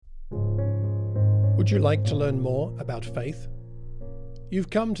Would you like to learn more about faith?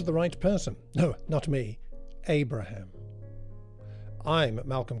 You've come to the right person. No, not me, Abraham. I'm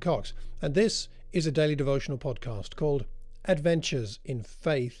Malcolm Cox, and this is a daily devotional podcast called Adventures in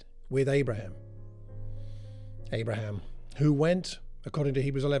Faith with Abraham. Abraham, who went, according to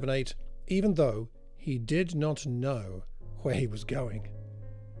Hebrews 11:8, even though he did not know where he was going.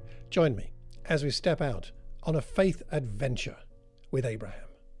 Join me as we step out on a faith adventure with Abraham.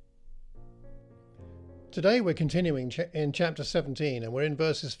 Today we're continuing in chapter 17 and we're in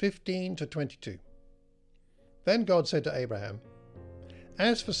verses 15 to 22. Then God said to Abraham,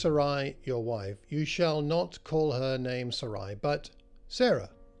 "As for Sarai your wife, you shall not call her name Sarai, but Sarah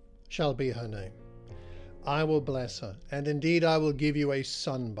shall be her name. I will bless her, and indeed I will give you a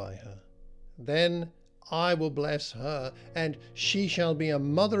son by her. Then I will bless her, and she shall be a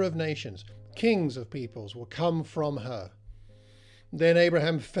mother of nations. Kings of peoples will come from her." Then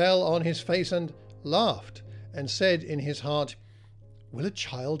Abraham fell on his face and laughed, and said in his heart, "Will a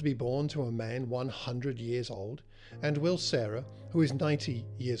child be born to a man 100 years old? And will Sarah, who is 90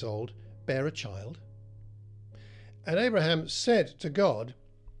 years old, bear a child?" And Abraham said to God,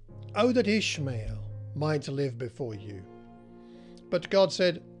 "Oh, that Ishmael might live before you." But God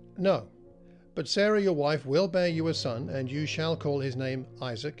said, "No, but Sarah your wife will bear you a son, and you shall call his name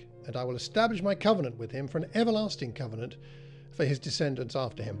Isaac, and I will establish my covenant with him for an everlasting covenant for his descendants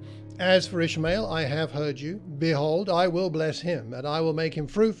after him. As for Ishmael, I have heard you. Behold, I will bless him, and I will make him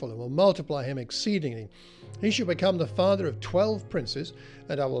fruitful, and will multiply him exceedingly. He shall become the father of 12 princes,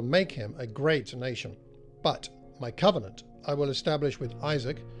 and I will make him a great nation. But my covenant I will establish with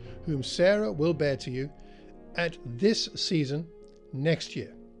Isaac, whom Sarah will bear to you at this season next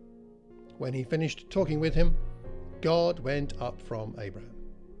year." When he finished talking with him, God went up from Abraham.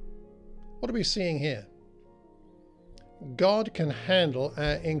 What are we seeing here? God can handle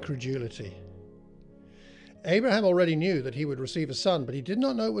our incredulity. Abraham already knew that he would receive a son, but he did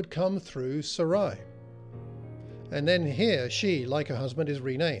not know it would come through Sarai. And then here she, like her husband, is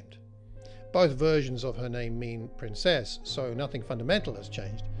renamed. Both versions of her name mean princess, so nothing fundamental has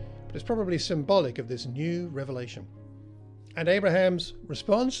changed, but it's probably symbolic of this new revelation. And Abraham's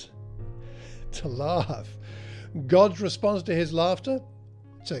response? To laugh. God's response to his laughter?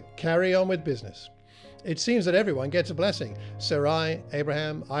 To carry on with business. It seems that everyone gets a blessing. Sarai,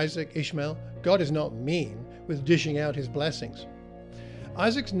 Abraham, Isaac, Ishmael. God is not mean with dishing out his blessings.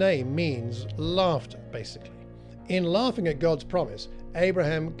 Isaac's name means laughter, basically. In laughing at God's promise,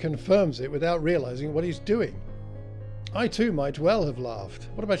 Abraham confirms it without realizing what he's doing. I too might well have laughed.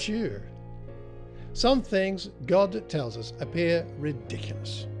 What about you? Some things God tells us appear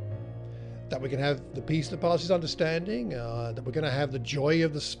ridiculous. That we can have the peace that passes understanding, that we're going to have the joy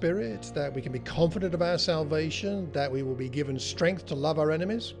of the Spirit, that we can be confident of our salvation, that we will be given strength to love our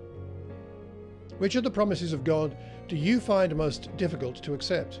enemies. Which of the promises of God do you find most difficult to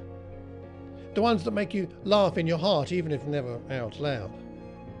accept? The ones that make you laugh in your heart, even if never out loud.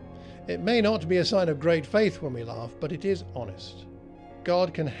 It may not be a sign of great faith when we laugh, but it is honest.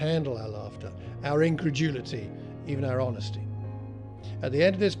 God can handle our laughter, our incredulity, even our honesty. At the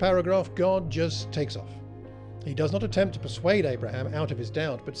end of this paragraph, God just takes off. He does not attempt to persuade Abraham out of his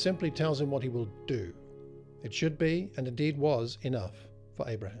doubt, but simply tells him what he will do. It should be, and indeed was, enough for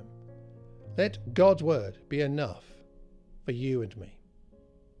Abraham. Let God's word be enough for you and me.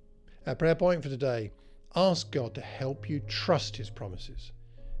 Our prayer point for today: ask God to help you trust his promises,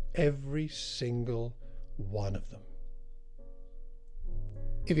 every single one of them.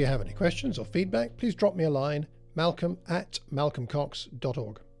 If you have any questions or feedback, please drop me a line,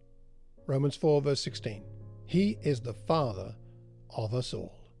 malcolm@malcolmcox.org. Romans 4 verse 16. He is the father of us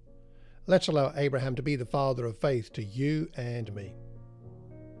all. Let's allow Abraham to be the father of faith to you and me.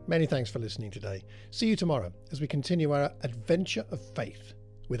 Many thanks for listening today. See you tomorrow as we continue our adventure of faith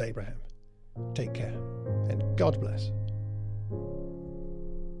with Abraham. Take care and God bless.